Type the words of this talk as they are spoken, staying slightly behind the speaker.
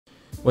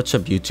What's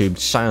up YouTube,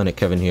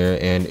 PsionicKevin here,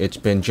 and it's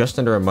been just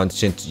under a month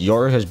since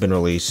Yoru has been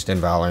released in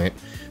Valorant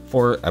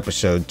for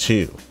episode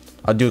 2.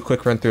 I'll do a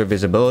quick run through of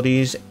his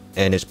abilities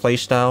and his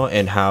playstyle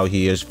and how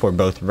he is for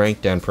both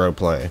ranked and pro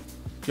play.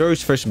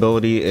 Yoru's first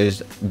ability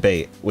is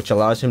Bait, which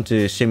allows him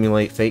to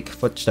simulate fake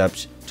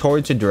footsteps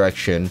towards a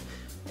direction,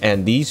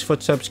 and these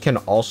footsteps can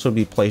also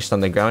be placed on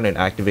the ground and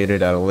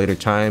activated at a later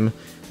time,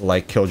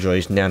 like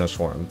Killjoy's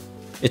Nanoswarm.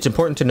 It's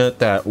important to note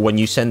that when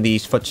you send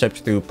these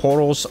footsteps through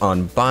portals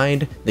on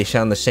Bind, they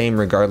sound the same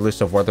regardless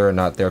of whether or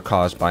not they're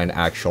caused by an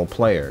actual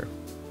player.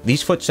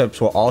 These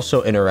footsteps will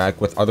also interact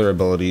with other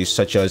abilities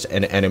such as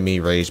an enemy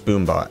raised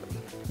boombot.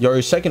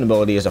 Yoru's second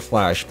ability is a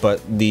flash,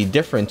 but the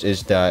difference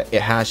is that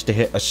it has to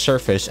hit a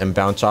surface and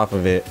bounce off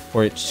of it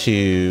for it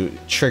to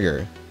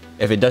trigger.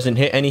 If it doesn't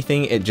hit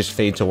anything, it just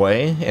fades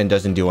away and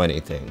doesn't do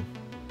anything.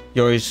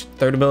 Yoru's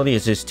third ability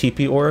is his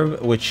TP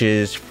orb, which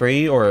is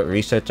free or it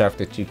resets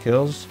after 2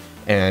 kills.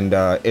 And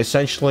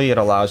essentially it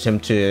allows him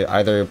to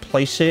either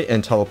place it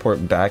and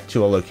teleport back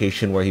to a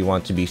location where he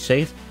wants to be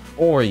safe,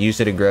 or use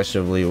it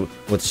aggressively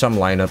with some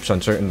lineups on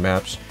certain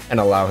maps and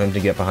allow him to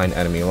get behind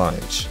enemy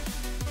lines.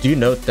 Do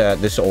note that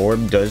this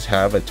orb does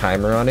have a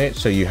timer on it,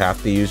 so you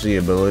have to use the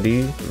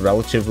ability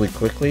relatively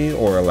quickly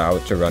or allow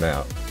it to run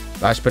out.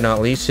 Last but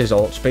not least, his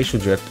ult Spatial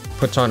Drift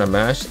puts on a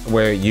mask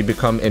where you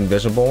become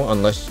invisible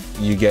unless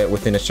you get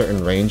within a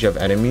certain range of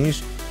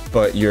enemies,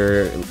 but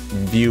your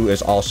view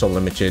is also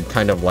limited,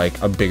 kind of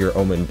like a bigger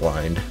Omen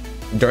blind.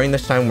 During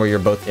this time where you're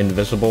both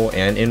invisible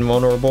and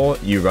invulnerable,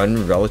 you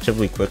run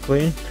relatively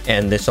quickly,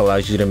 and this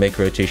allows you to make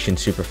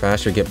rotations super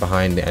fast or get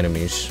behind the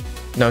enemies.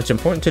 Now it's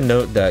important to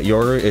note that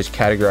Yoru is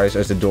categorized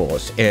as a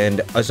duelist,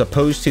 and as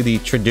opposed to the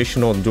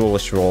traditional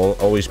duelist role,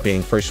 always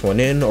being first one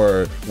in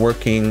or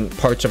working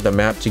parts of the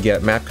map to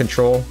get map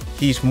control,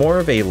 he's more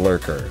of a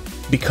lurker.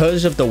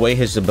 Because of the way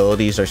his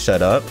abilities are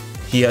set up,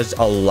 he has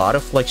a lot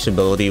of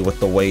flexibility with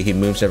the way he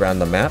moves around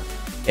the map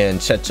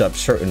and sets up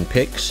certain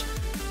picks.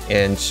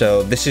 And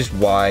so this is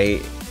why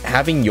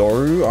having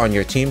Yoru on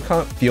your team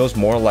comp feels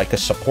more like a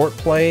support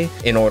play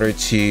in order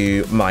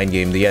to mind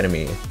game the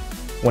enemy.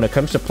 When it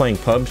comes to playing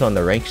pubs on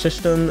the rank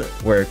system,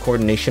 where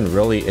coordination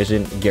really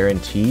isn't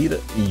guaranteed,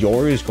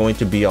 Yoru is going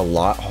to be a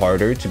lot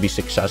harder to be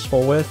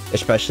successful with,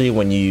 especially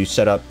when you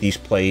set up these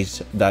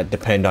plays that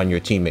depend on your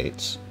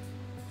teammates.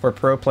 For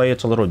pro play,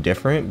 it's a little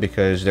different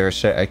because there are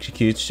set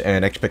executes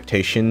and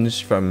expectations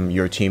from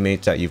your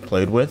teammates that you've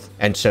played with.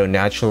 And so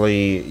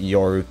naturally,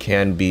 Yoru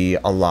can be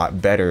a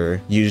lot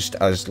better used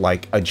as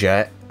like a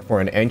jet for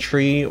an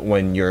entry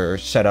when you're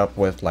set up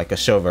with like a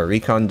Sova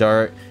recon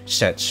dart,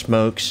 set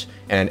smokes,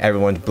 and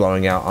everyone's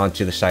blowing out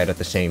onto the site at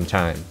the same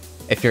time.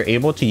 If you're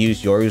able to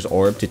use Yoru's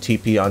orb to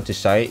TP onto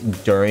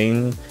site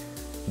during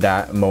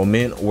that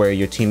moment where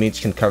your teammates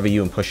can cover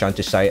you and push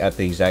onto site at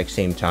the exact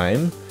same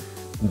time,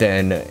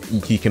 then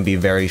he can be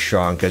very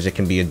strong because it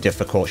can be a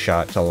difficult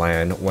shot to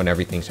land when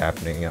everything's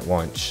happening at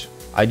once.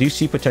 I do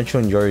see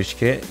potential in Yoru's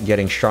kit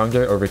getting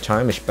stronger over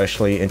time,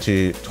 especially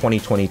into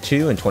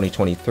 2022 and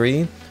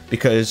 2023,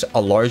 because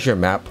a larger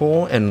map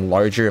pool and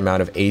larger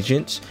amount of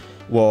agents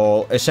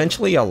will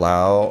essentially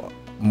allow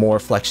more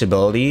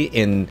flexibility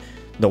in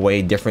the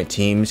way different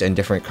teams and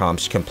different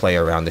comps can play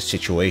around the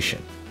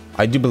situation.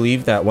 I do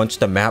believe that once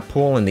the map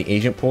pool and the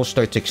agent pool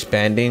starts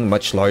expanding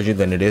much larger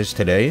than it is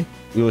today,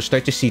 we will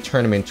start to see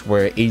tournaments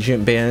where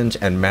agent bans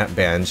and map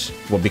bans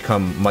will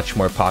become much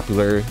more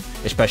popular,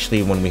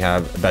 especially when we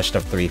have best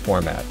of 3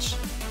 formats.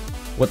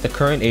 With the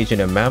current agent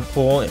and map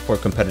pool for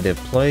competitive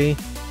play,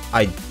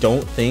 I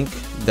don't think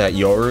that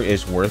Yoru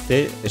is worth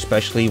it,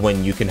 especially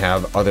when you can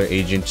have other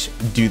agents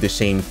do the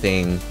same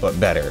thing but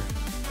better.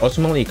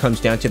 Ultimately, it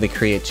comes down to the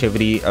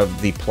creativity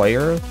of the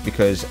player,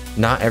 because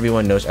not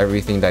everyone knows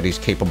everything that he's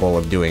capable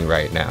of doing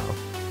right now.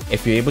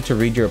 If you're able to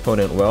read your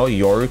opponent well,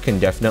 Yoru can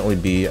definitely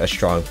be a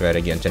strong threat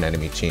against an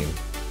enemy team.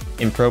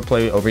 In pro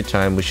play, over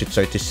time, we should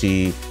start to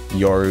see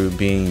Yoru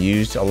being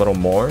used a little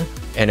more,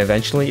 and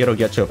eventually it'll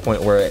get to a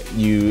point where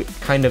you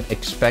kind of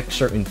expect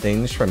certain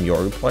things from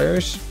Yoru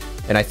players.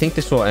 And I think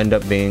this will end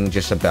up being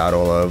just a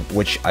battle of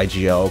which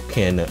IGL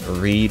can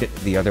read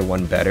the other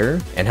one better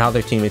and how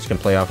their teammates can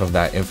play off of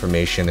that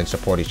information and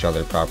support each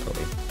other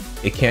properly.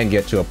 It can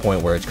get to a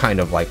point where it's kind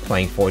of like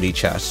playing 4D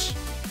chess.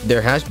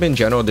 There has been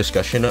general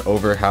discussion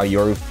over how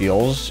Yoru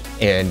feels,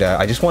 and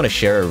I just want to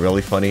share a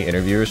really funny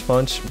interview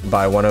response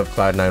by one of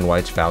Cloud9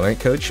 White's Valorant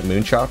coach,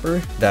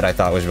 Moonchopper, that I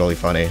thought was really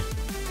funny.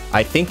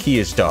 "I think he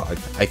is dog.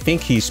 I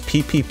think he's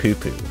Peepee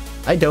Poopoo.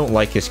 I don't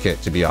like his kit,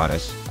 to be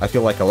honest. I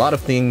feel like a lot of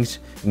things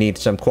need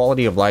some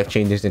quality of life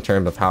changes in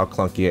terms of how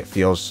clunky it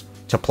feels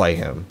to play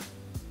him."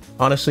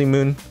 Honestly,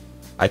 Moon,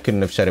 I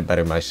couldn't have said it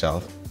better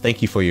myself.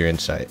 Thank you for your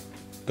insight.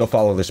 Go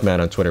follow this man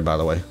on Twitter, by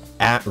the way,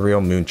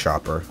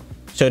 @RealMoonchopper.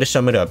 So to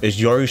sum it up, is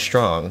Yoru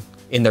strong?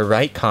 In the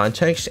right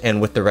context and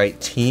with the right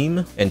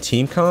team and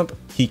team comp,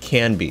 he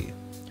can be.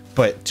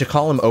 But to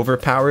call him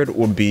overpowered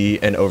would be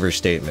an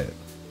overstatement.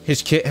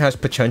 His kit has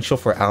potential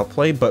for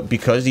outplay, but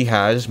because he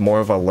has more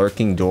of a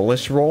lurking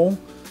duelist role,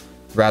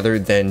 rather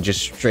than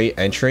just straight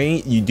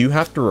entering, you do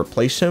have to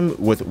replace him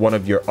with one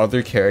of your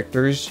other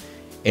characters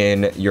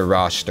in your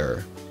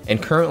roster.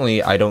 And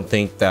currently, I don't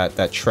think that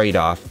that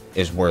trade-off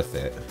is worth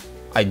it.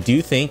 I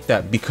do think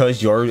that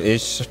because Yoru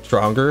is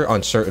stronger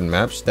on certain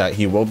maps, that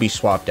he will be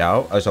swapped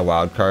out as a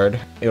wild card.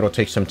 It'll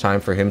take some time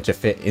for him to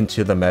fit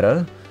into the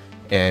meta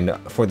and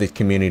for the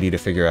community to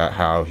figure out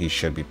how he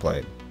should be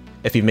played.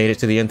 If you made it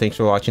to the end, thanks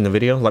for watching the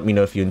video. Let me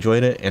know if you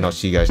enjoyed it, and I'll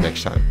see you guys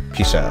next time.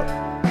 Peace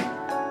out.